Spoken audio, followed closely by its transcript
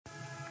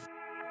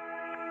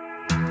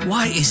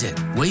Why is it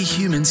we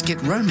humans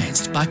get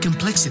romanced by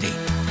complexity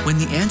when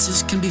the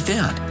answers can be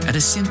found at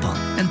a simple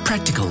and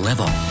practical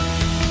level?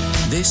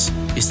 This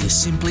is the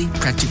Simply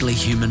Practically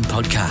Human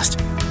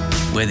podcast,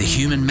 where the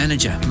human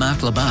manager, Mark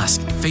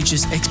Labasque,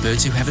 features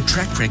experts who have a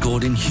track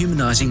record in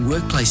humanising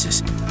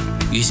workplaces,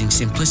 using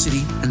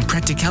simplicity and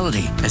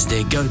practicality as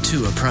their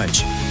go-to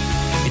approach.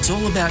 It's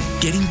all about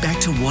getting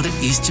back to what it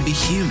is to be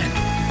human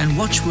and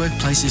watch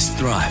workplaces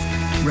thrive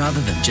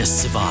rather than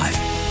just survive.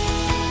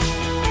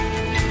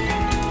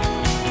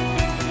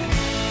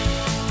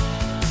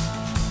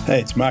 Hey,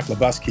 it's Mark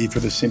Labasque here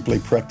for the Simply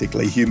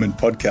Practically Human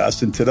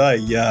podcast. And today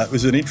it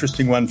was an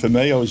interesting one for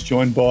me. I was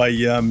joined by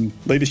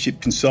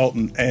leadership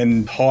consultant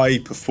and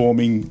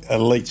high-performing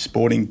elite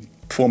sporting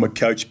former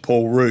coach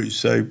Paul Roos,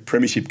 so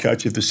premiership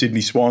coach of the Sydney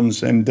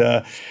Swans, and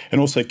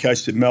also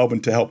coached at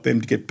Melbourne to help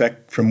them to get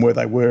back from where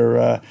they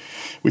were,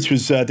 which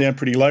was down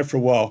pretty low for a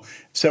while.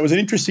 So it was an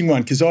interesting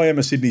one because I am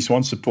a Sydney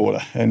Swans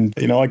supporter, and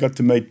I got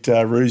to meet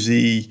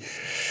Roosy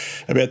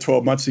about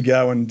 12 months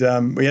ago,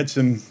 and we had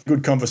some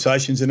good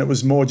conversations, and it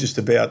was more just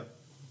about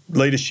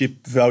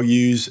leadership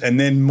values,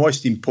 and then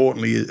most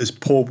importantly, as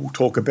Paul will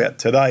talk about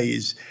today,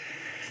 is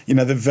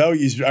the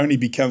values only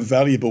become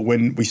valuable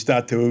when we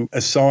start to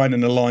assign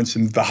and align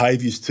some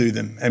behaviours to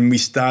them, and we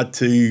start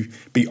to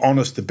be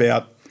honest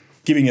about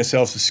giving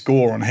ourselves a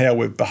score on how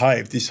we've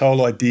behaved. This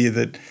whole idea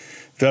that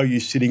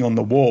values sitting on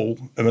the wall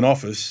of an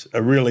office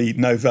are really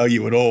no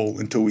value at all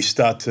until we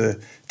start to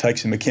take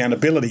some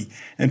accountability,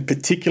 and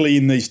particularly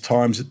in these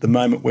times at the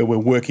moment where we're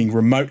working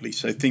remotely,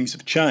 so things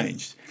have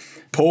changed.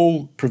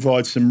 Paul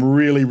provides some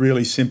really,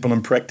 really simple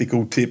and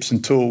practical tips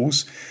and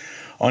tools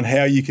on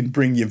how you can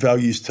bring your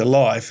values to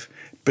life,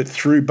 but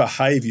through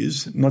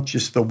behaviours, not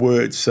just the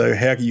words. So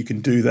how you can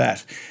do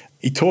that.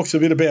 He talks a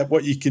bit about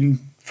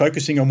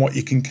focusing on what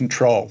you can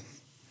control,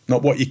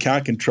 not what you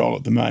can't control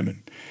at the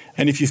moment.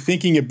 And if you're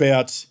thinking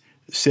about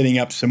setting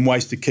up some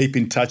ways to keep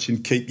in touch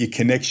and keep your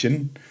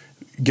connection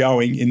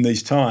going in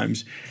these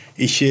times,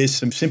 he shares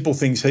some simple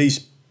things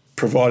he's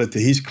provided to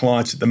his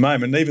clients at the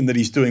moment, even that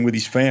he's doing with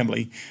his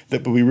family,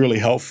 that will be really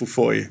helpful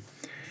for you.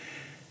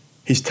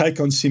 His take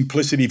on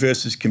simplicity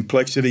versus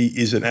complexity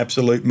is an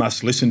absolute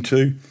must listen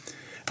to.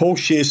 Paul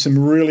shares some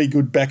really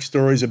good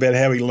backstories about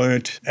how he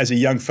learnt as a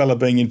young fella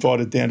being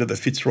invited down to the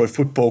Fitzroy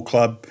Football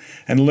Club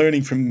and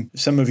learning from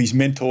some of his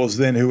mentors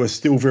then who are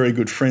still very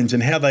good friends,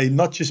 and how they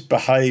not just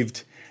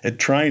behaved at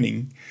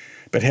training,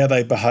 but how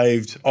they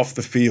behaved off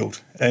the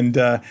field. And,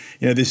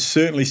 there's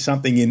certainly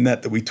something in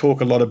that we talk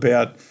a lot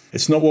about.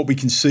 It's not what we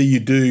can see you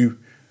do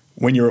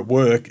when you're at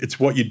work, it's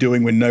what you're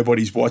doing when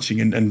nobody's watching,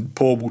 and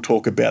Paul will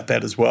talk about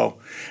that as well.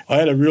 I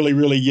had a really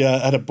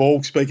had a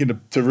ball speaking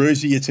to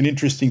Roosy. It's an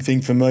interesting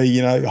thing for me,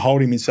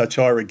 hold him in such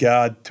high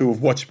regard, to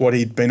have watched what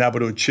he'd been able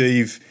to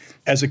achieve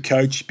as a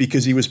coach,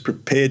 because he was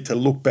prepared to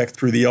look back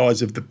through the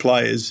eyes of the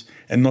players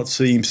and not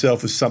see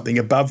himself as something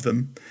above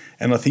them.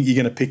 And I think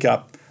you're going to pick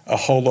up a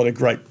whole lot of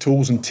great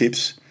tools and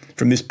tips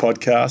from this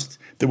podcast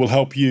that will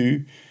help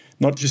you,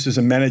 not just as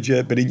a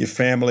manager, but in your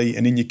family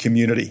and in your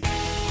community.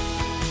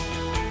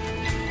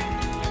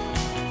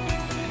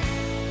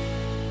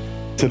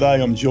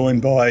 Today I'm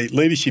joined by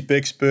leadership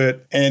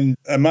expert and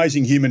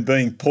amazing human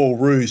being, Paul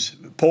Roos.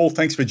 Paul,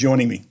 thanks for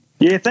joining me.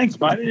 Yeah, thanks,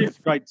 mate. It's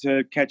great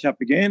to catch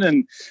up again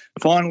and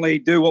finally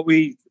do what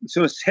we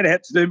sort of set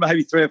out to do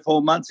maybe 3 or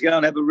 4 months ago,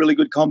 and have a really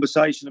good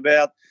conversation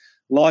about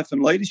life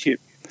and leadership.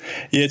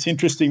 Yeah, it's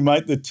interesting,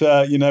 mate,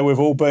 that, we've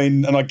all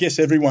been, and I guess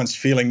everyone's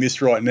feeling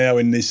this right now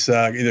in this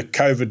in the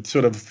COVID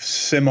sort of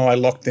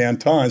semi-lockdown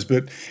times,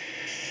 but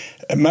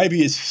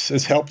maybe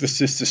it's helped us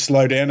just to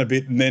slow down a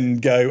bit and then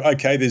go,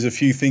 okay, there's a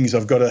few things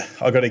I've got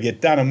to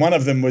get done. And one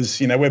of them was,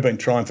 we've been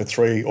trying for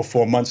 3 or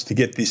 4 months to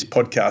get this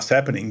podcast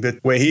happening, but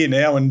we're here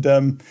now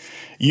and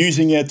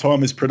using our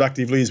time as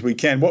productively as we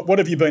can. What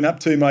have you been up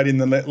to, mate, in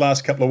the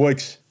last couple of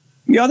weeks?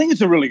 Yeah, I think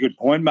it's a really good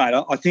point, mate.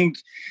 I think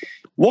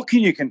what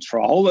can you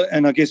control?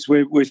 And I guess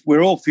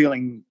we're all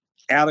feeling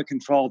out of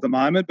control at the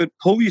moment, but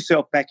pull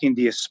yourself back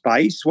into your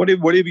space,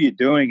 whatever you're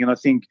doing. And I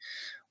think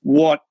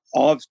what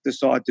I've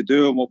decided to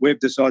do and what we've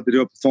decided to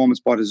do at Performance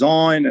by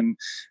Design and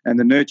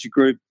the Nurture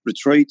Group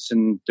retreats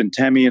and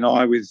Tammy and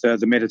I with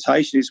the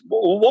meditation is,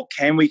 what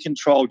can we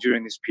control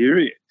during this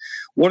period?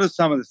 What are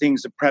some of the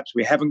things that perhaps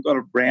we haven't got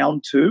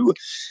around to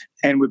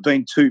and we've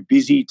been too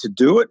busy to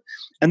do it?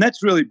 And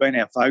that's really been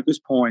our focus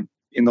point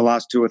in the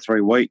last 2 or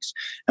 3 weeks.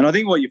 And I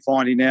think what you're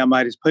finding now,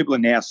 mate, is people are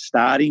now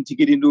starting to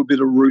get into a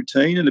bit of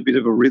routine and a bit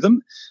of a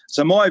rhythm.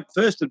 So my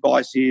first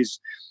advice is,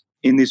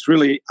 in this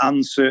really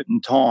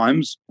uncertain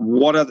times,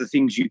 what are the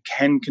things you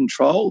can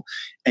control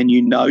and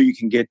you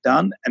can get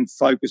done, and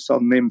focus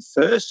on them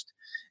first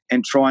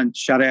and try and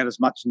shut out as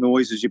much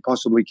noise as you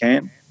possibly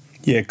can.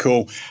 Yeah,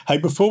 cool. Hey,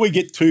 before we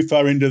get too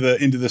far into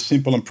the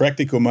simple and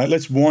practical, mate,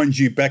 let's wind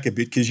you back a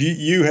bit, because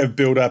you have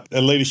built up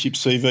a leadership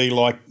CV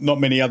like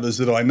not many others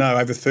that I know,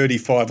 over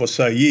 35 or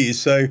so years.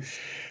 So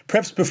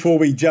perhaps before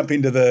we jump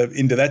into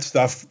that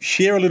stuff,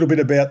 share a little bit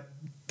about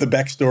the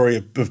backstory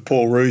of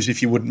Paul Roos,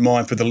 if you wouldn't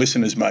mind, for the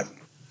listeners, mate.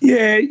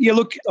 Yeah,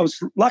 look, I was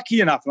lucky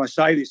enough, and I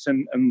say this,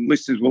 and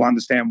listeners will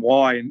understand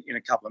why in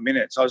a couple of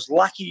minutes. I was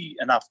lucky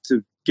enough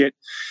to get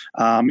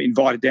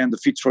invited down to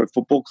the Fitzroy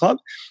Football Club,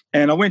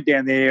 and I went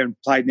down there and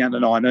played in the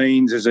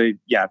under-19s as a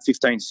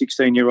 15,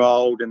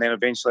 16-year-old, and then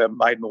eventually I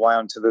made my way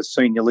onto the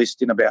senior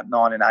list in about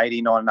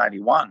 1980,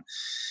 1981.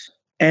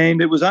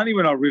 And it was only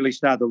when I really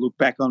started to look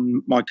back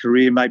on my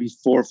career, maybe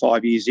 4 or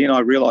 5 years in, I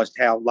realised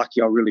how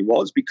lucky I really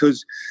was,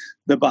 because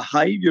the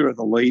behaviour of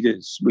the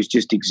leaders was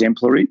just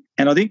exemplary.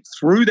 And I think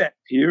through that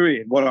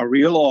period, what I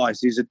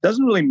realised is it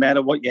doesn't really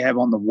matter what you have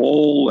on the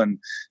wall and,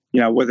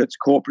 whether it's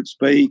corporate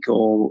speak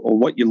or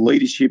what your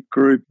leadership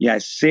group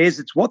says,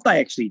 it's what they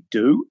actually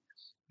do.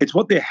 It's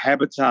what their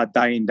habits are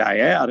day in,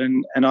 day out.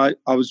 And I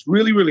was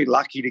really, really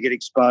lucky to get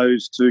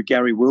exposed to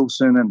Gary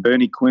Wilson and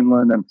Bernie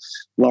Quinlan and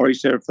Laurie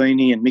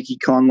Serafini and Mickey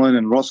Conlon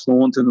and Ross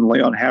Thornton and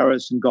Leon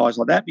Harris and guys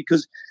like that,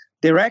 because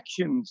their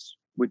actions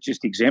were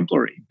just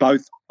exemplary,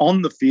 both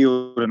on the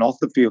field and off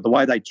the field. The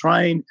way they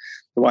trained,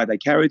 the way they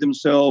carried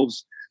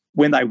themselves,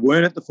 when they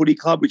weren't at the footy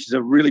club, which is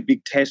a really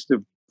big test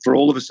for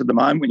all of us at the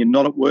moment when you're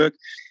not at work.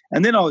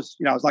 And then I was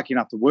lucky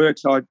enough to work,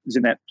 so I was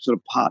in that sort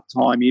of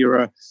part-time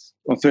era.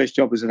 My first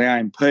job was at the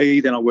AMP,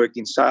 then I worked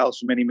in sales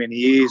for many, many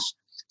years.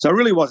 So it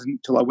really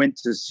wasn't until I went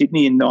to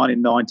Sydney in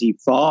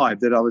 1995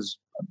 that I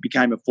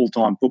became a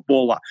full-time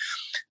footballer.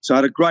 So I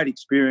had a great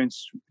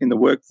experience in the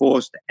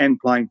workforce and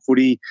playing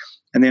footy.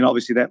 And then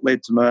obviously that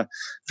led to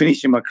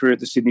finishing my career at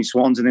the Sydney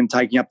Swans and then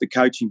taking up the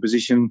coaching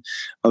position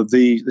of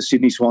the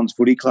Sydney Swans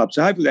Footy Club.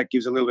 So hopefully that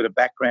gives a little bit of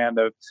background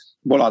of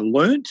what I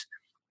learnt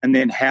and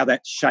then how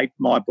that shaped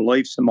my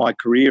beliefs and my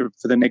career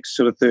for the next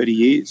sort of 30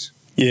 years.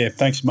 Yeah,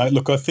 thanks, mate.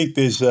 Look, I think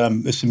there's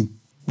some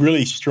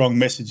really strong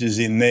messages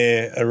in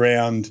there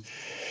around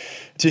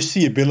just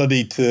the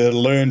ability to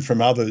learn from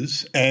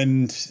others.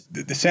 And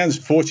it sounds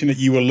fortunate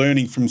you were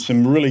learning from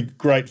some really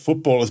great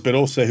footballers, but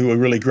also who were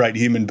really great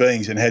human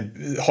beings and had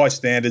high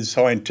standards,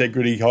 high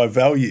integrity, high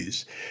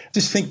values.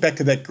 Just think back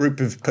to that group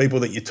of people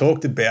that you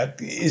talked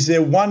about. Is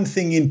there one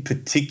thing in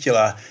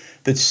particular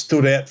that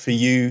stood out for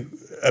you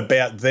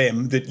about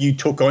them that you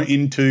took on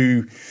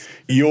into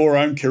your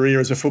own career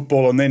as a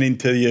footballer and then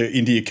into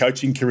your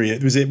coaching career?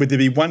 Would there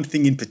be one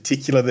thing in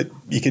particular that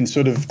you can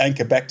sort of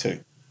anchor back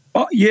to?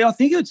 Oh, yeah, I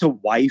think it's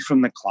away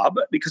from the club,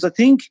 because I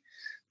think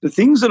the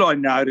things that I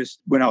noticed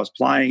when I was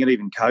playing and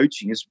even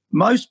coaching is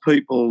most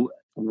people,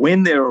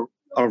 when they're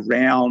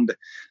around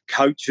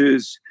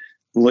coaches,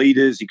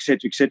 leaders, et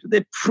cetera,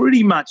 they're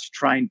pretty much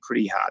trained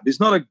pretty hard. There's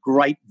not a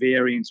great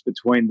variance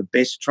between the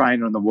best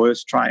trainer and the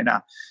worst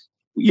trainer.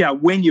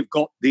 When you've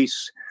got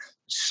this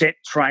set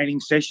training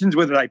sessions,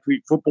 whether they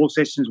be football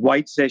sessions,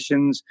 weight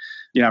sessions,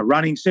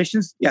 running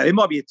sessions, there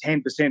might be a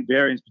 10%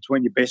 variance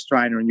between your best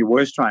trainer and your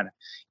worst trainer.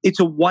 It's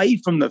away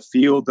from the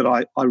field that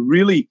I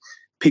really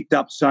picked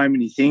up so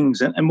many things.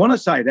 And when I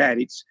say that,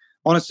 it's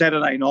on a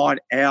Saturday night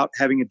out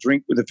having a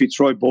drink with the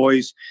Fitzroy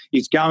boys.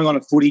 It's going on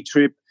a footy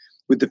trip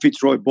with the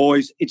Fitzroy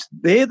boys.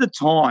 They're the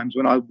times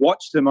when I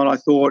watched them and I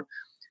thought,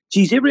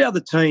 geez, every other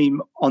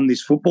team on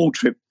this football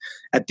trip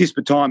at this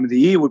time of the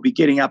year would be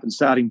getting up and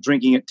starting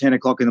drinking at 10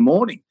 o'clock in the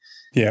morning.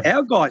 Yeah.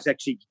 Our guys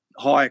actually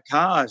hire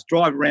cars,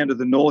 drive around to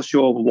the North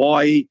Shore of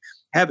Hawaii,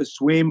 have a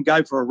swim,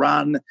 go for a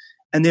run,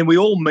 and then we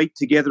all meet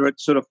together at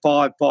sort of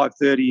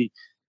 5:30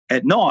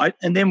 at night,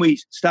 and then we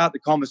start the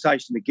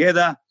conversation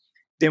together.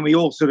 Then we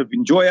all sort of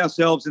enjoy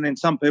ourselves, and then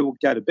some people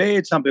go to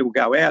bed, some people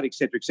go out, et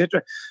cetera, et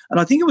cetera. And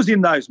I think it was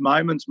in those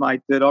moments,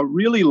 mate, that I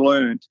really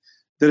learned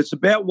that it's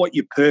about what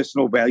your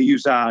personal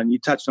values are, and you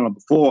touched on it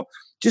before,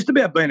 just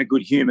about being a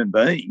good human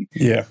being.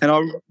 Yeah. And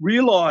I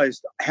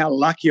realised how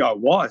lucky I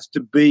was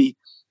to be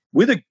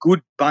with a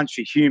good bunch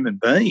of human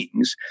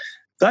beings.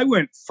 They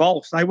weren't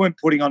false. They weren't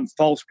putting on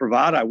false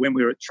bravado when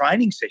we were at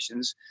training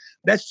sessions.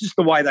 That's just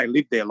the way they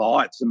lived their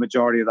lives, the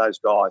majority of those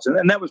guys.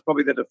 And that was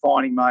probably the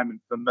defining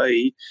moment for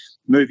me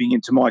moving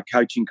into my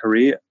coaching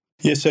career.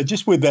 Yeah, so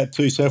just with that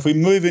too, so if we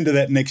move into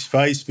that next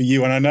phase for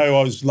you, and I know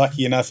I was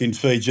lucky enough in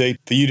Fiji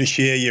for you to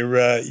share your,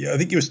 I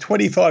think it was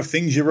 25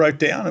 things you wrote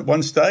down at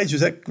one stage,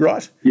 is that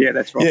right? Yeah,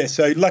 that's right. Yeah,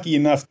 so lucky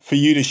enough for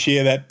you to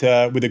share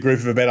that with a group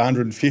of about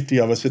 150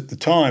 of us at the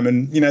time.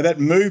 And,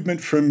 that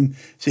movement from,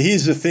 so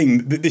here's the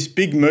thing, this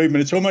big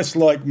movement, it's almost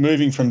like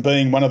moving from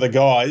being one of the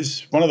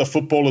guys, one of the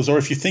footballers, or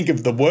if you think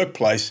of the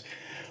workplace,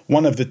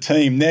 one of the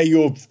team, now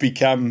you've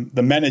become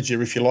the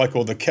manager, if you like,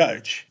 or the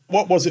coach.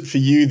 What was it for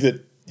you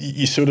that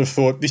you sort of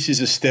thought, this is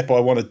a step I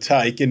want to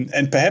take?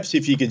 And perhaps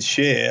if you could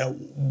share,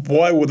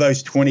 why were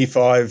those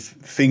 25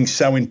 things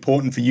so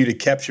important for you to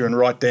capture and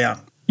write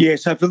down? Yeah,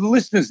 so for the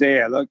listeners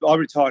there, look, I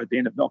retired at the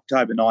end of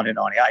October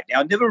 1998.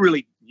 Now, I never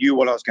really knew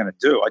what I was going to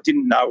do. I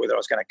didn't know whether I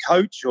was going to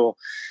coach or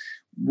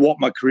what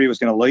my career was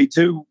going to lead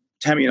to.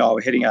 Tammy and I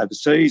were heading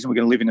overseas and we're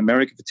going to live in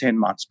America for 10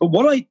 months. But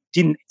what I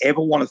didn't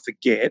ever want to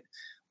forget,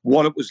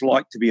 what it was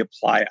like to be a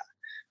player.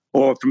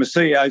 Or from a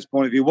CEO's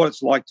point of view, what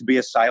it's like to be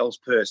a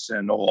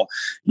salesperson or,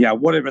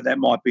 whatever that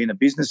might be in a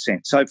business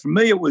sense. So for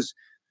me, it was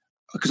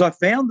because I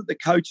found that the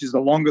coaches, the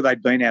longer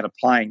they'd been out of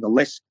playing, the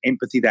less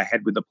empathy they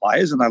had with the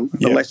players and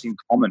the less in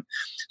common.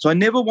 So I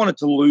never wanted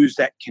to lose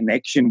that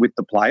connection with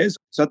the players.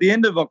 So at the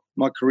end of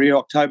my career,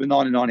 October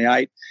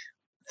 1998,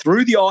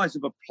 through the eyes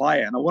of a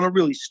player, and I want to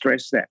really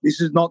stress that,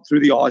 this is not through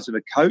the eyes of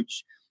a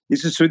coach,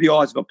 this is through the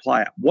eyes of a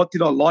player. What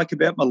did I like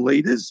about my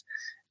leaders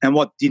and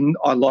what didn't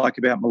I like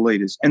about my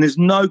leaders? And there's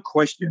no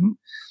question.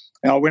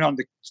 I went on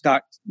to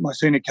start my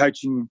senior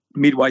coaching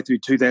midway through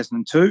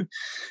 2002.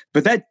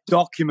 But that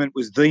document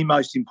was the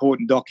most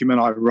important document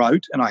I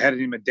wrote, and I had it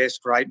in my desk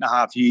for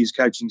 8.5 years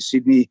coaching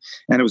Sydney,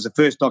 and it was the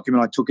first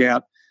document I took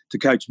out to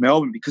coach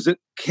Melbourne because it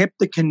kept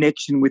the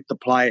connection with the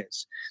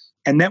players.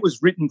 And that was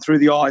written through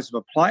the eyes of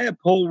a player.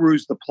 Paul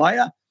Roos, the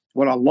player,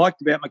 what I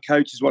liked about my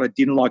coaches, what I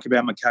didn't like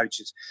about my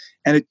coaches.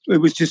 And it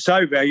was just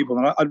so valuable.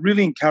 And I'd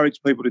really encourage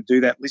people to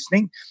do that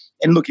listening.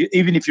 And look,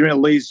 even if you're in a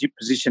leadership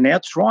position now,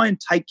 try and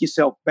take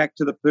yourself back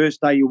to the first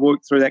day you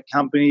worked through that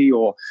company,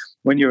 or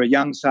when you're a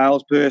young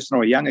salesperson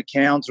or a young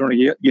accountant or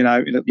in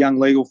a young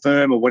legal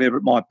firm or whatever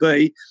it might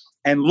be,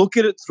 and look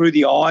at it through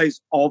the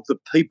eyes of the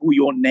people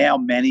you're now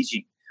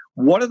managing.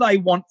 What do they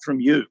want from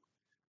you?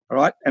 All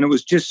right. And it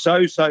was just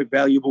so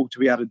valuable to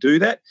be able to do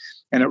that.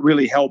 And it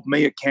really held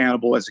me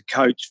accountable as a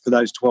coach for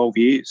those 12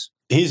 years.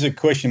 Here's a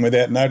question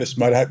without notice,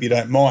 mate. I hope you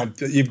don't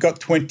mind. You've got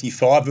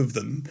 25 of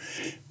them.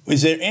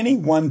 Was there any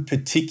one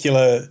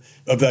particular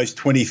of those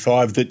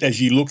 25 that,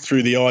 as you look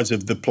through the eyes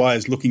of the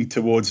players looking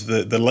towards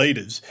the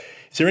leaders,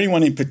 is there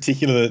anyone in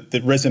particular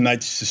that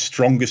resonates the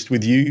strongest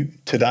with you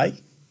today?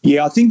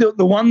 Yeah, I think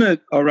the one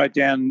that I wrote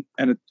down,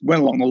 and it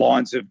went along the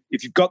lines of,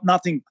 if you've got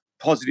nothing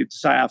positive to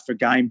say after a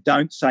game,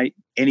 don't say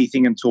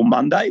anything until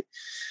Monday.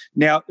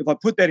 Now, if I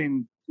put that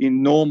in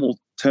normal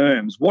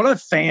terms, what I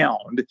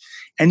found,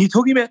 and you're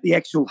talking about the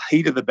actual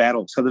heat of the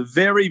battle, so the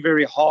very,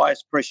 very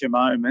highest pressure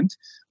moment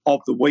of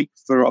the week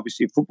for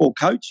obviously a football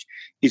coach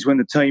is when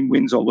the team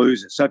wins or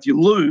loses. So if you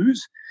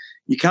lose,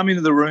 you come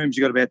into the rooms,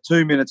 you've got about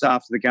 2 minutes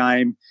after the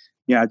game,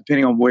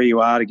 depending on where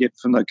you are, to get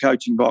from the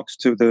coaching box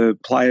to the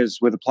players,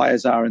 where the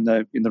players are in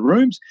the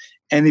rooms.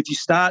 And if you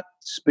start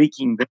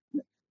speaking,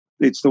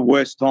 it's the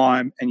worst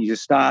time, and you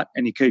just start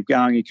and you keep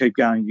going, you keep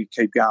going, you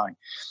keep going.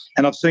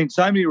 And I've seen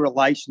so many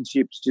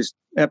relationships just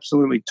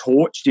absolutely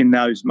torched in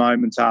those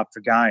moments after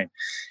a game.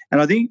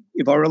 And I think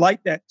if I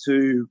relate that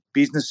to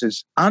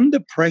businesses, under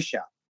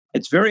pressure,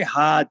 it's very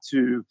hard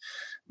to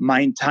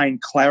maintain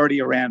clarity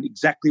around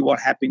exactly what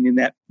happened in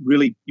that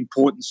really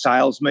important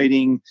sales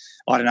meeting.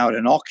 I don't know, at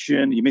an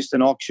auction, you missed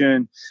an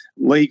auction,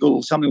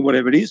 legal, something,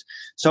 whatever it is.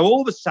 So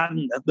all of a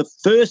sudden, the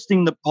first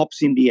thing that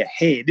pops into your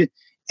head,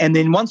 and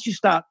then once you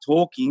start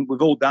talking,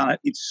 we've all done it,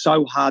 it's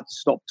so hard to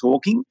stop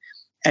talking,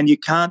 and you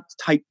can't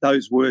take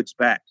those words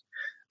back.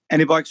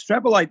 And if I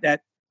extrapolate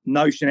that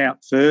notion out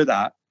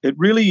further, it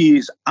really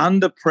is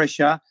under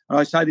pressure, and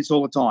I say this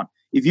all the time,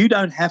 if you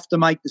don't have to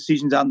make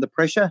decisions under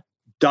pressure,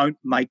 don't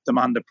make them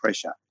under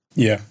pressure.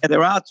 Yeah. And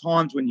there are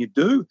times when you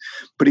do,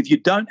 but if you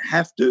don't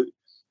have to,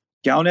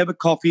 go and have a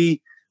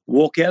coffee,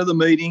 walk out of the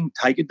meeting,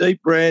 take a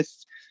deep breath,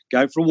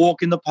 go for a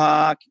walk in the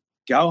park,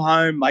 go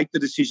home, make the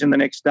decision the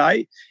next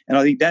day. And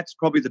I think that's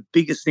probably the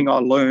biggest thing I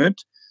learned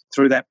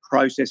through that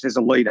process as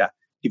a leader.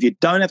 If you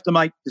don't have to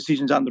make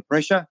decisions under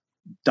pressure,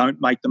 don't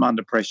make them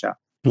under pressure.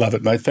 Love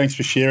it, mate. Thanks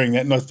for sharing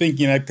that. And I think,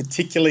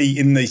 particularly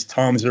in these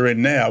times we're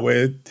in now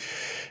where,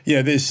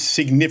 there's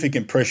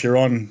significant pressure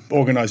on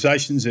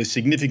organisations, there's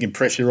significant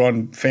pressure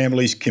on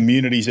families,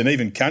 communities and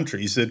even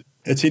countries, that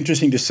it's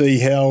interesting to see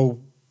how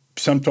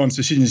sometimes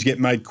decisions get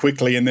made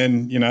quickly and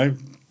then,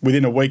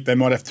 within a week they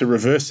might have to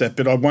reverse that.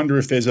 But I wonder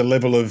if there's a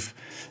level of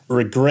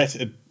regret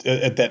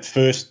at that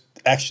first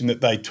action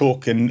that they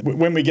took. And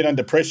when we get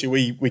under pressure,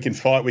 we can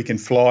fight, we can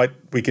flight,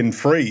 we can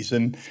freeze.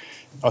 And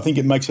I think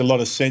it makes a lot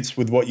of sense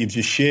with what you've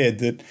just shared,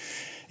 that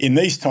in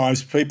these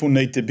times people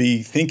need to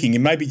be thinking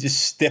and maybe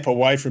just step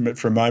away from it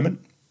for a moment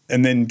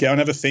and then go and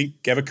have a think,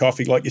 have a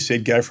coffee, like you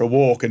said, go for a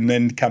walk, and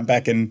then come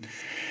back and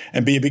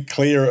be a bit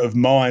clearer of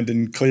mind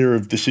and clearer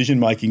of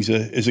decision-making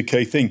is a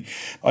key thing.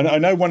 I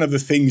know one of the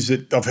things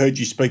that I've heard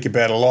you speak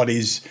about a lot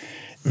is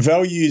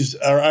values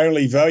are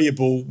only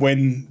valuable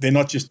when they're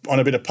not just on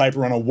a bit of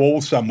paper on a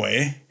wall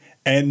somewhere.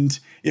 And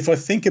if I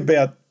think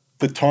about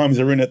the times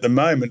we're in at the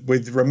moment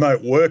with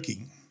remote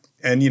working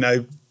and,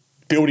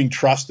 building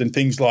trust and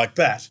things like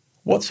that,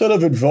 what sort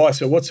of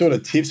advice or what sort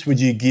of tips would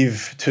you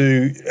give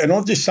to, and I'm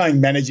not just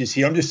saying managers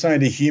here, I'm just saying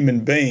to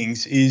human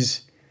beings,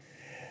 is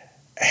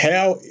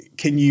how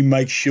can you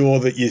make sure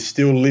that you're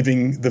still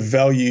living the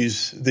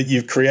values that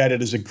you've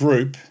created as a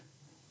group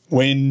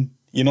when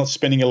you're not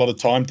spending a lot of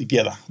time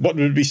together? What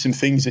would be some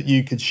things that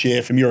you could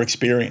share from your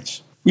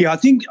experience? Yeah, I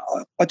think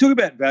I talk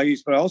about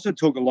values, but I also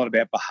talk a lot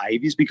about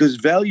behaviours, because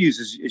values,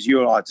 as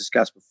you and I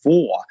discussed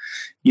before,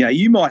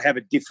 you might have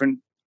a different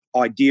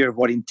idea of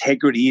what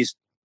integrity is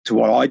to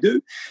what I do.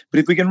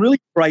 But if we can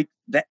really break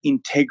that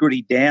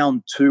integrity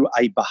down to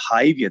a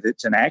behaviour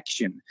that's an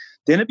action,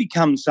 then it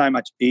becomes so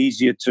much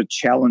easier to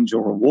challenge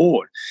or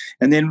reward.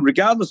 And then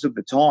regardless of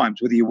the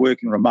times, whether you're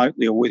working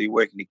remotely or whether you're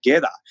working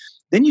together,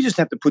 then you just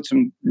have to put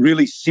some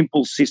really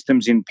simple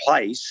systems in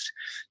place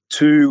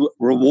to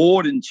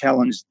reward and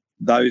challenge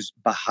those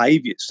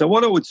behaviours. So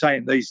what I would say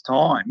in these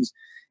times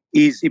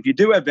is if you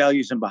do have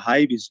values and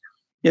behaviours,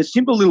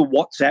 simple little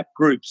WhatsApp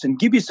groups, and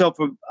give yourself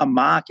a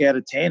mark out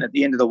of 10 at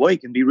the end of the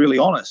week and be really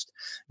honest.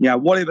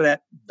 Whatever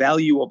that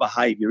value or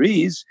behaviour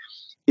is,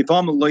 if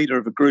I'm a leader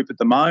of a group at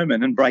the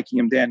moment and breaking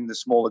them down into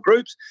smaller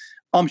groups,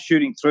 I'm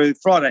shooting through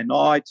Friday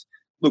night.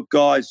 Look,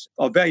 guys,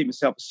 I value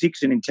myself a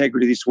 6 in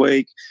integrity this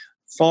week,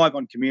 5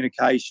 on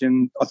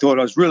communication. I thought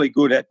I was really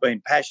good at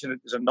being passionate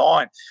as a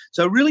 9.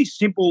 So really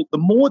simple. The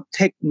more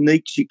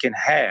techniques you can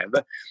have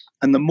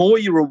and the more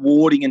you're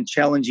rewarding and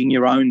challenging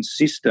your own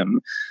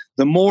system,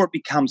 the more it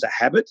becomes a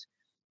habit.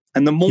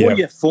 And the more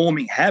you're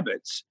forming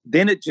habits,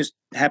 then it just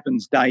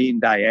happens day in,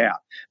 day out.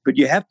 But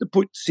you have to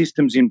put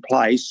systems in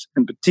place,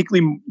 and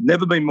particularly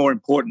never been more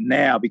important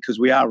now because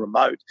we are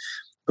remote.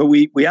 But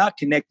we are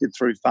connected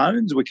through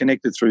phones, we're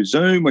connected through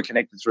Zoom, we're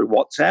connected through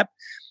WhatsApp.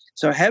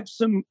 So have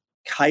some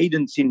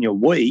cadence in your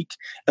week.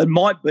 It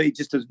might be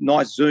just a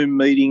nice Zoom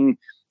meeting,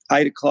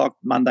 8 o'clock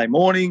Monday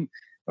morning.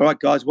 All right,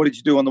 guys, what did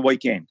you do on the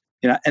weekend?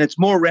 And it's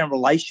more around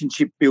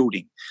relationship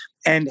building.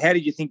 And how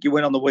did you think you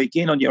went on the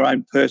weekend on your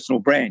own personal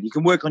brand? You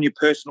can work on your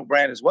personal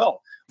brand as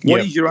well.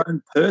 What is your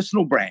own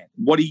personal brand?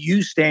 What do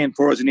you stand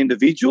for as an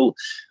individual?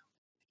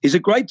 It's a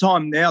great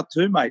time now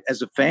too, mate,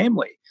 as a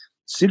family.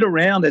 Sit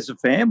around as a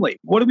family.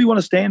 What do we want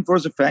to stand for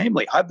as a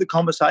family? Have the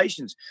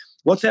conversations.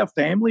 What's our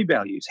family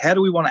values? How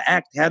do we want to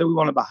act? How do we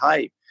want to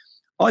behave?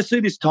 I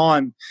see this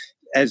time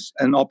as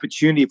an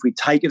opportunity if we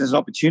take it as an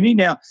opportunity.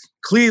 Now,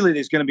 clearly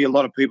there's going to be a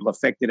lot of people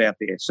affected out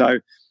there. So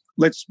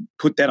let's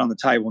put that on the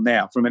table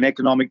now from an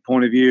economic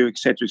point of view, et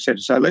cetera, et cetera.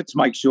 So let's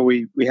make sure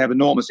we have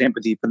enormous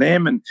empathy for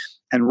them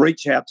and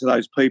reach out to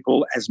those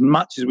people as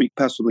much as we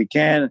possibly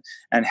can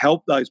and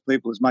help those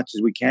people as much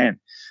as we can.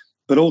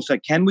 But also,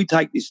 can we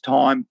take this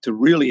time to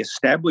really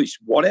establish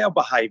what our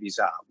behaviours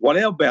are, what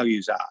our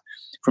values are,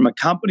 from a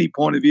company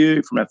point of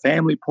view, from a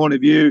family point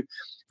of view,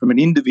 from an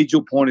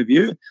individual point of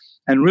view,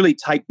 and really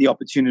take the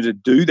opportunity to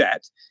do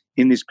that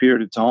in this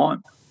period of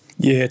time.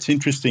 Yeah, it's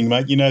interesting,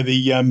 mate.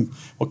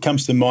 What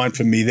comes to mind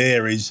for me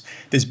there is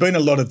there's been a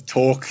lot of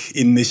talk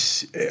in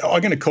this, I'm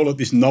going to call it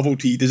this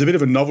novelty. There's a bit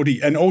of a novelty,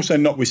 and also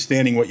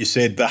notwithstanding what you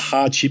said, the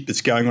hardship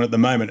that's going on at the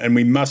moment, and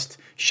we must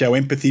show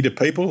empathy to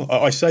people.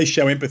 I say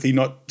show empathy,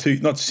 not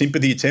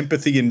sympathy. It's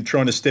empathy and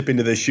trying to step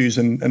into their shoes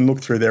and look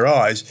through their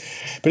eyes.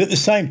 But at the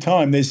same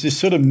time, there's this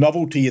sort of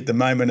novelty at the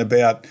moment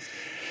about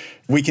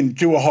we can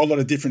do a whole lot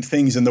of different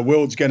things and the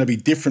world's going to be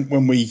different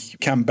when we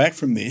come back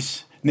from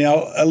this.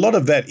 Now, a lot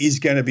of that is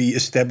going to be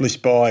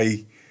established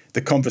by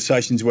the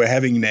conversations we're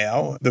having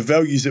now, the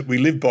values that we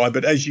live by.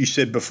 But as you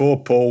said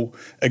before, Paul,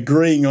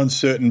 agreeing on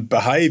certain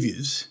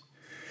behaviours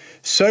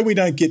so we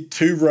don't get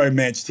too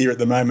romanced here at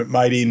the moment,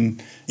 mate,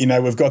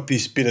 we've got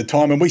this bit of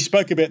time. And we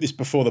spoke about this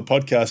before the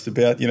podcast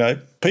about,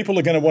 people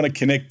are going to want to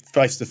connect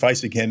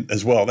face-to-face again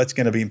as well. That's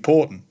going to be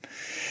important.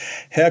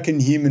 How can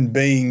human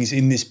beings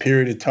in this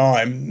period of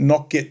time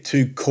not get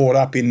too caught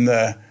up in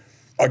the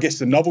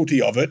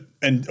novelty of it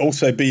and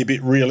also be a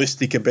bit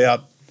realistic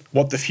about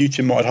what the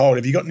future might hold?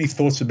 Have you got any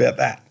thoughts about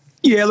that?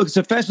 Yeah, look, it's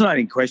a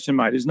fascinating question,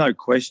 mate. There's no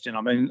question.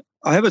 I mean,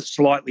 I have a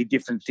slightly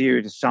different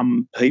theory to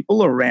some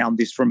people around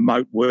this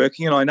remote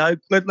working. And I know,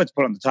 let's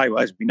put on the table,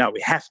 as we know,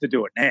 we have to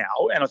do it now.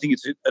 And I think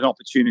it's an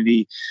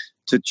opportunity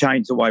to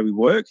change the way we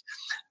work.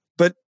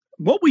 But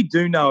what we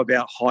do know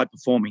about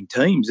high-performing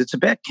teams, it's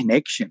about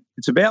connection.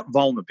 It's about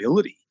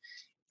vulnerability.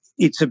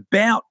 It's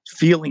about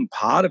feeling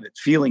part of it,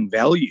 feeling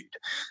valued.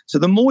 So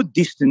the more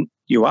distant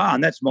you are,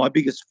 and that's my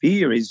biggest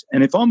fear is,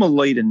 and if I'm a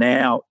leader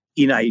now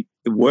in a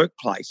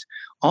workplace,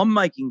 I'm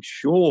making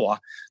sure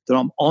that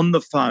I'm on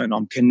the phone,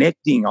 I'm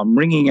connecting, I'm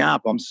ringing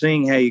up, I'm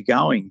seeing how you're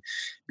going,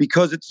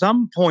 because at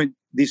some point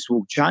this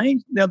will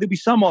change. Now, there'll be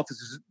some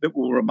offices that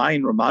will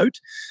remain remote,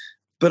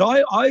 but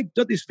I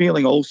got this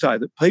feeling also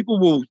that people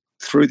will,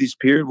 through this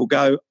period, will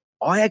go,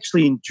 I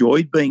actually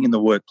enjoyed being in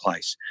the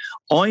workplace.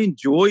 I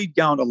enjoyed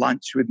going to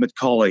lunch with my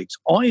colleagues.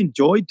 I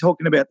enjoyed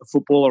talking about the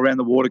football around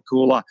the water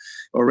cooler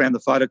or around the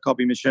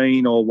photocopy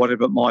machine or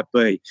whatever it might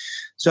be.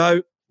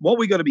 So what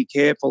we got to be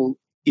careful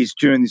is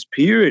during this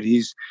period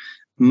is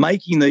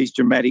making these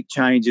dramatic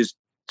changes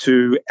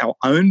to our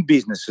own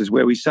businesses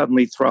where we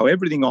suddenly throw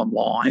everything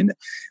online.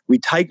 We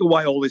take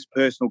away all this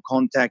personal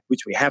contact,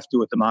 which we have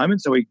to at the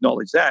moment, so we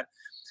acknowledge that.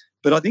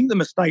 But I think the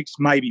mistakes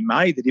may be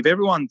made that if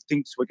everyone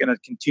thinks we're going to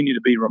continue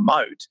to be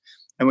remote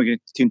and we're going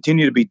to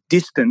continue to be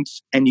distant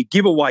and you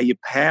give away your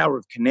power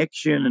of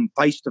connection and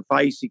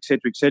face-to-face, et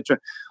cetera,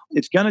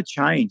 it's going to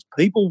change.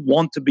 People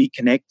want to be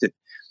connected.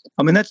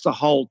 I mean, that's the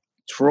whole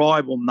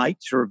tribal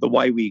nature of the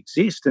way we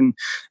exist. And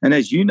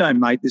as you know,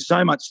 mate, there's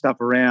so much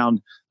stuff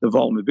around the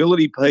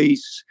vulnerability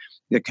piece,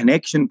 the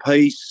connection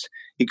piece,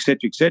 et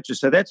cetera,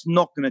 so that's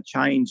not going to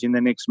change in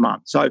the next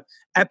month. So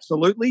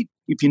absolutely,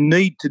 if you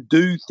need to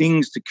do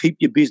things to keep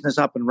your business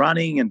up and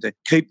running and to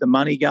keep the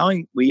money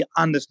going, we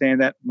understand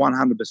that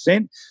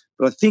 100%.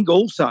 But I think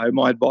also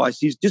my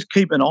advice is just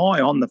keep an eye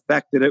on the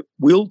fact that it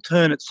will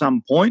turn at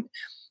some point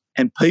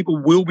and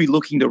people will be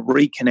looking to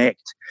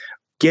reconnect.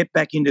 get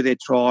back into their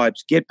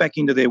tribes, get back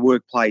into their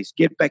workplace,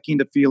 get back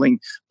into feeling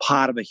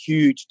part of a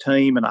huge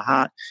team and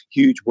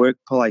huge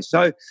workplace.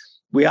 So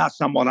we are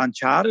somewhat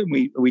uncharted.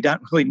 We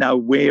don't really know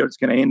where it's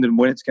going to end and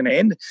when it's going to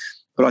end.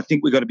 But I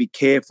think we've got to be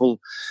careful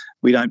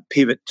we don't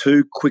pivot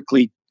too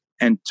quickly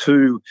and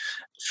too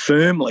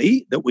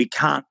firmly that we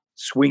can't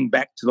swing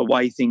back to the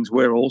way things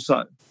were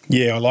also.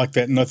 Yeah, I like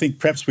that. And I think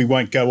perhaps we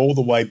won't go all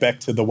the way back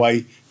to the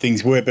way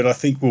things were, but I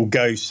think we'll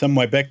go some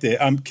way back there.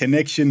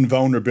 Connection,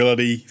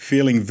 vulnerability,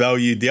 feeling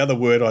valued. The other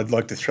word I'd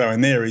like to throw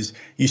in there is,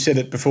 you said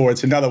it before,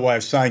 it's another way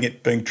of saying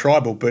it being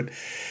tribal, but,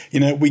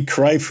 we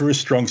crave for a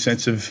strong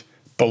sense of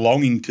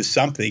belonging to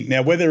something.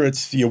 Now, whether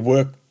it's your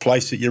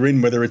workplace that you're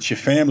in, whether it's your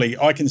family,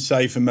 I can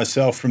say for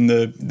myself from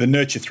the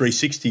Nurture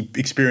 360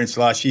 experience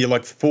last year,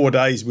 like 4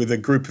 days with a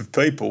group of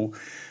people,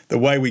 the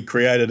way we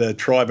created a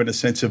tribe and a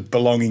sense of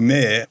belonging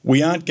there,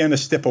 we aren't going to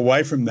step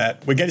away from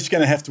that. We're just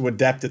going to have to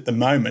adapt at the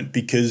moment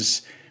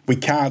because we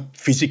can't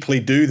physically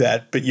do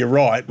that. But you're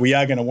right, we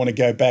are going to want to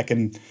go back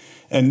and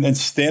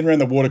stand around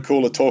the water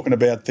cooler talking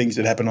about things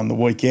that happen on the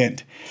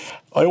weekend.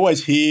 I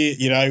always hear,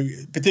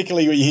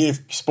 particularly when you hear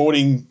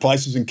sporting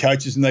places and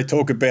coaches and they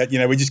talk about,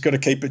 we just got to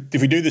keep it.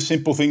 If we do the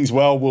simple things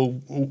well,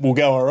 we'll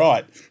go all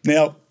right.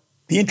 Now,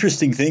 the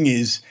interesting thing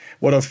is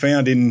what I've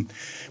found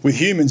with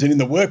humans and in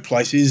the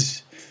workplace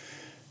is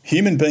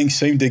human beings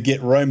seem to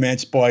get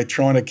romanced by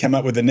trying to come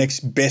up with the next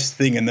best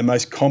thing and the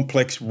most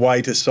complex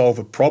way to solve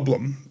a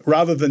problem,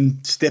 rather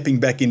than stepping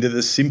back into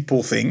the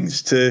simple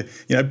things to,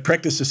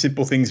 practice the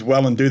simple things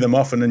well and do them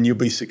often and you'll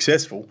be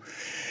successful.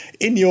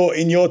 In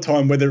your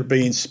time, whether it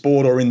be in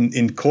sport or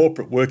in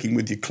corporate working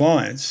with your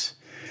clients,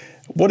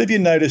 what have you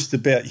noticed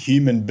about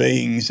human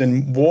beings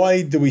and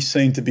why do we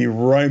seem to be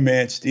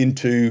romanced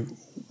into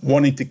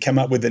wanting to come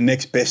up with the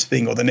next best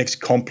thing or the next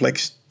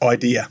complex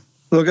idea?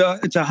 Look,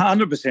 it's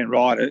 100%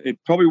 right.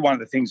 It's probably one of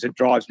the things that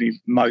drives me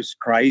most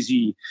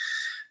crazy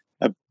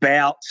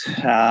about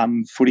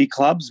footy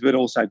clubs, but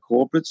also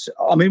corporates.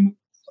 I mean,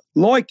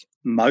 like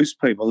most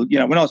people,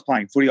 when I was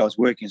playing footy, I was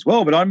working as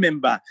well. But I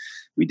remember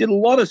we did a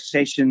lot of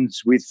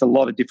sessions with a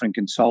lot of different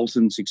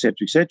consultants, et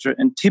cetera,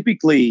 and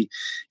typically,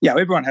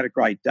 everyone had a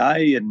great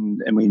day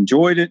and we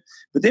enjoyed it.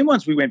 But then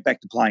once we went back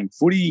to playing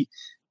footy,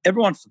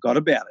 everyone forgot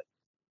about it.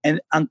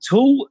 And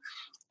until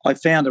I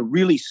found a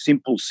really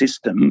simple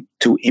system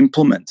to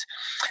implement.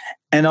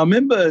 And I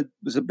remember it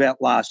was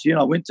about last year,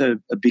 and I went to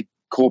a big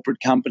corporate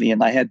company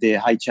and they had their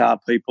HR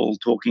people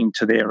talking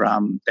to their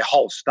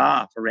whole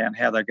staff around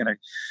how they're going to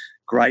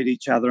grade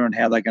each other and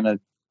how they're going to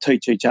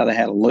teach each other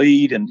how to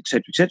lead and et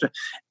cetera, et cetera.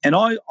 And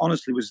I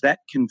honestly was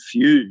that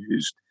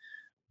confused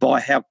by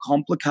how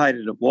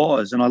complicated it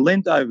was. And I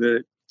leant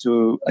over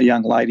to a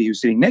young lady who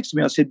was sitting next to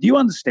me. I said, "Do you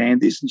understand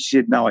this?" And she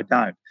said, "No, I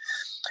don't."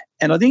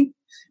 And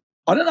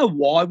I don't know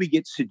why we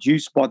get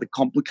seduced by the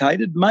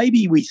complicated.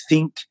 Maybe we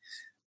think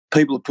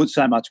people have put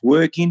so much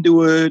work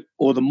into it,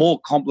 or the more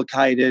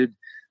complicated,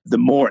 the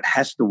more it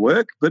has to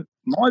work. But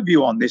my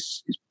view on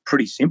this is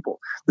pretty simple.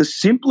 The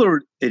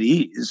simpler it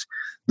is,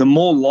 the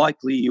more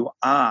likely you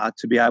are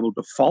to be able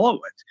to follow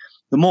it.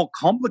 The more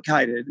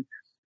complicated,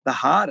 the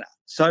harder.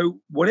 So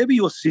whatever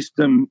your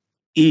system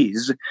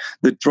is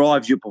that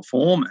drives your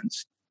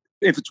performance,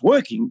 if it's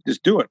working,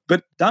 just do it.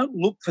 But don't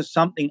look for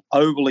something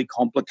overly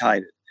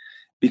complicated,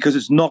 because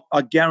it's not,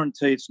 I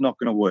guarantee it's not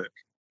going to work.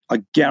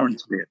 I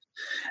guarantee it.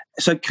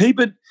 So keep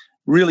it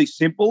really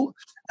simple.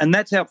 And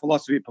that's our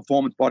philosophy of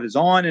performance by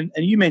design. And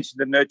you mentioned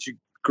the Nurture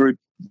Group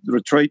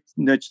retreat,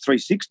 Nurture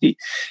 360.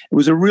 It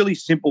was a really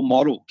simple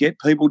model. Get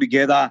people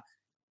together,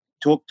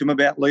 talk to them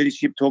about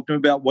leadership, talk to them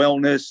about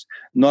wellness,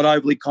 not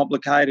overly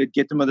complicated,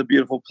 get them at a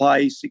beautiful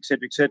place, et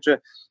cetera, et cetera.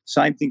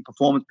 Same thing,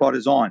 performance by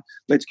design.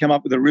 Let's come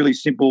up with a really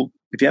simple,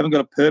 if you haven't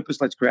got a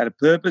purpose, let's create a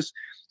purpose.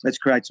 Let's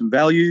create some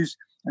values.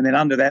 And then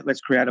under that,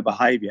 let's create a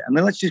behaviour. And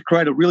then let's just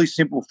create a really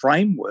simple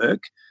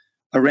framework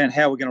around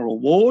how we're going to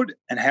reward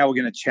and how we're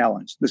going to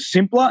challenge. The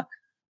simpler,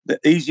 the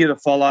easier to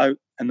follow,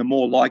 and the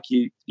more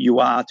likely you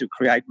are to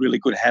create really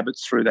good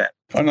habits through that.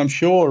 And I'm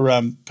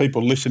sure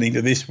people listening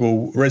to this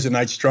will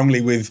resonate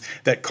strongly with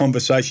that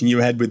conversation you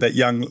had with that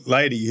young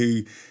lady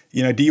who,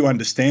 do you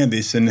understand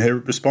this? And her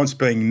response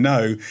being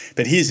no.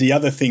 But here's the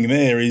other thing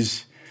there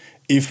is,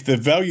 if the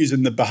values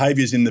and the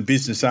behaviours in the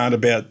business aren't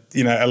about,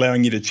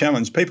 allowing you to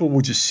challenge, people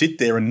will just sit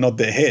there and nod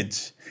their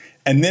heads.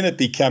 And then it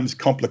becomes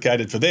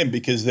complicated for them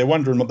because they're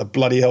wondering what the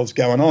bloody hell's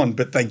going on,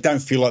 but they don't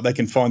feel like they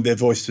can find their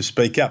voice to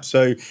speak up.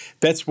 So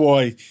that's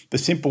why the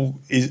simple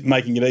is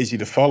making it easy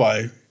to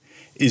follow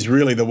is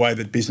really the way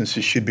that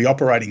businesses should be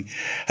operating.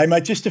 Hey,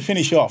 mate, just to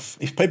finish off,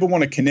 if people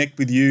want to connect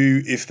with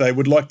you, if they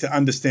would like to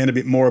understand a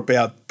bit more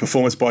about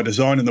Performance by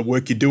Design and the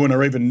work you're doing,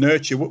 or even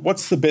Nurture,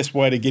 what's the best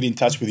way to get in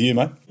touch with you,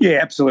 mate? Yeah,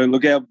 absolutely.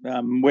 Look, our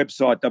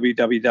website,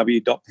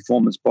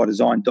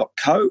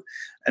 www.performancebydesign.co.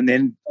 And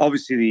then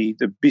obviously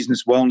the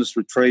business wellness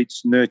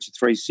retreats, Nurture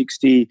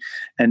 360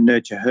 and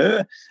Nurture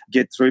Her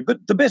get through.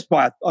 But the best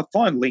way, I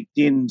find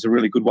LinkedIn is a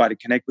really good way to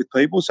connect with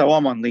people. So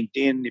I'm on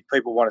LinkedIn. If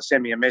people want to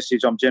send me a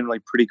message, I'm generally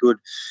pretty good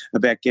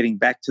about getting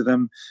back to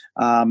them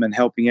and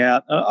helping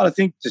out. I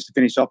think just to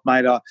finish off,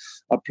 mate, I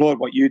applaud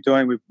what you're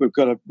doing. We've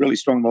got a really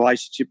strong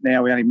relationship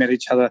now. We only met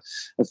each other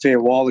a fair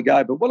while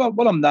ago. But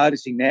what I'm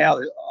noticing now,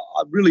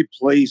 I'm really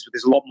pleased that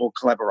there's a lot more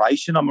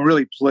collaboration. I'm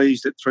really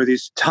pleased that through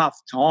this tough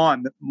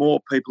time that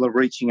more people are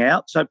reaching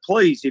out. So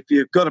please, if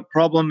you've got a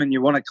problem and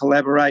you want to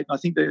collaborate, I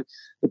think the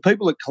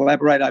people that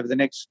collaborate over the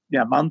next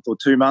month or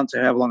 2 months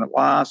or however long it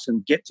lasts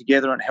and get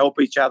together and help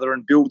each other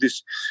and build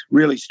this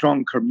really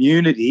strong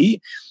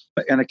community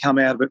are going to come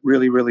out of it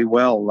really, really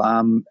well.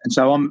 And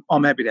so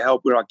I'm happy to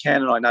help where I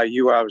can, and I know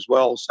you are as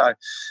well. So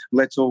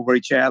let's all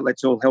reach out,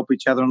 let's all help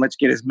each other, and let's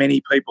get as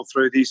many people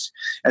through this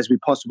as we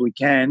possibly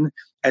can,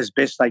 as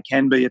best they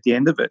can be at the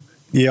end of it.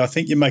 Yeah, I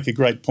think you make a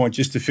great point,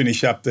 just to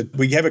finish up, that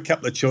we have a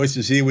couple of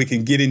choices here. We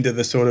can get into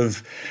the sort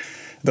of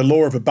the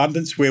law of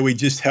abundance where we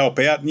just help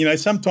out. And,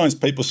 sometimes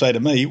people say to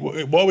me,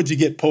 why would you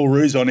get Paul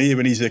Roos on here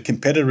when he's a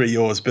competitor of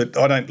yours? But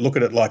I don't look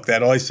at it like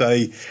that. I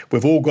say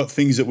we've all got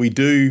things that we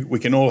do. We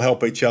can all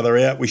help each other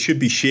out. We should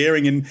be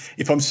sharing. And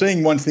if I'm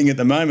seeing one thing at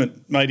the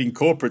moment, mate, in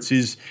corporates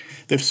is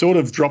they've sort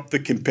of dropped the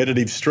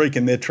competitive streak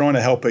and they're trying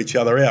to help each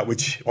other out,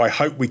 which I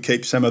hope we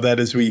keep some of that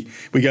as we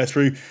go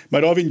through.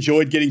 Mate, I've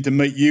enjoyed getting to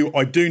meet you.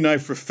 I do know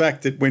for a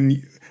fact that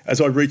as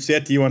I reached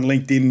out to you on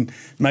LinkedIn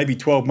maybe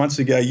 12 months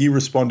ago, you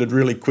responded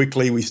really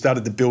quickly. We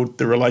started to build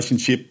the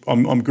relationship.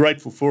 I'm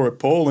grateful for it,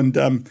 Paul, and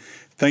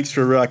thanks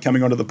for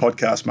coming onto the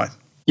podcast, mate.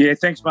 Yeah,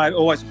 thanks, mate.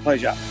 Always a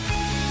pleasure.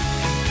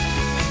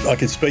 I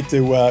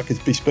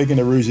could be speaking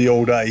to Roosie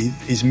all day.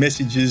 His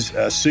messages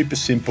are super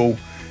simple.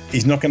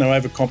 He's not going to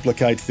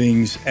overcomplicate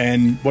things,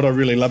 and what I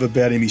really love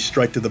about him, he's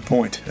straight to the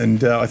point.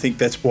 And I think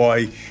that's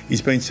why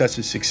he's been such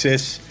a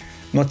success,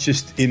 not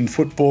just in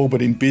football,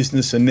 but in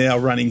business, and now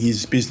running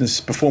his business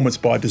Performance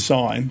by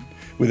Design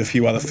with a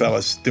few other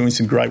fellas, doing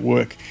some great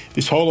work.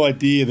 This whole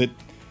idea that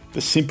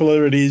the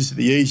simpler it is,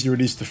 the easier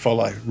it is to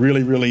follow.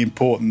 Really, really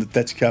important that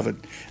that's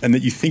covered, and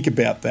that you think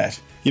about that.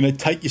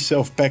 Take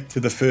yourself back to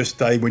the first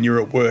day when you're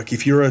at work.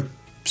 If you're a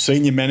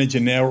senior manager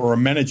now or a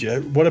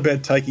manager, what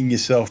about taking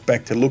yourself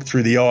back to look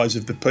through the eyes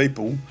of the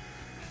people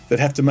that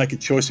have to make a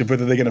choice of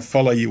whether they're going to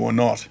follow you or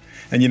not?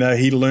 And,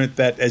 he learnt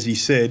that, as he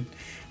said,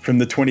 from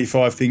the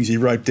 25 things he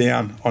wrote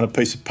down on a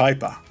piece of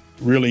paper.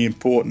 Really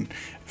important.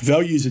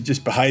 Values are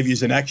just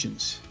behaviours and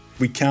actions.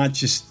 We can't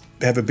just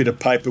have a bit of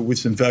paper with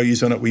some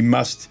values on it. We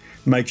must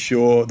make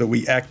sure that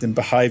we act and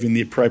behave in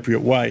the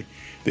appropriate way.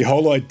 The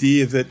whole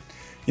idea that,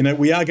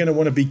 we are going to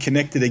want to be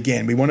connected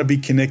again. We want to be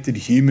connected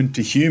human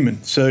to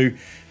human. So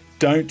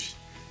don't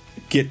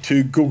get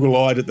too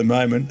Google-eyed at the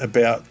moment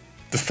about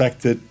the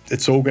fact that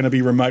it's all going to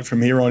be remote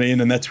from here on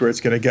in, and that's where it's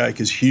going to go,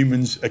 because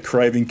humans are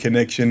craving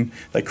connection.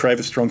 They crave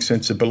a strong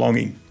sense of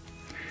belonging.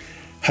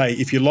 Hey,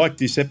 if you liked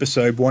this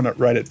episode, why not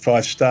rate it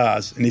 5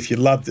 stars? And if you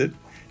loved it,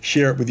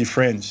 share it with your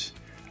friends.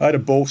 I had a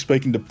ball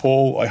speaking to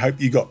Paul. I hope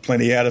you got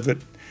plenty out of it.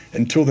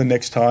 Until the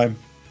next time,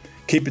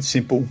 keep it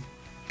simple,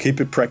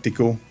 keep it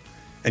practical,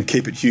 and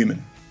keep it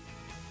human.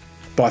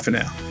 Bye for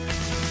now.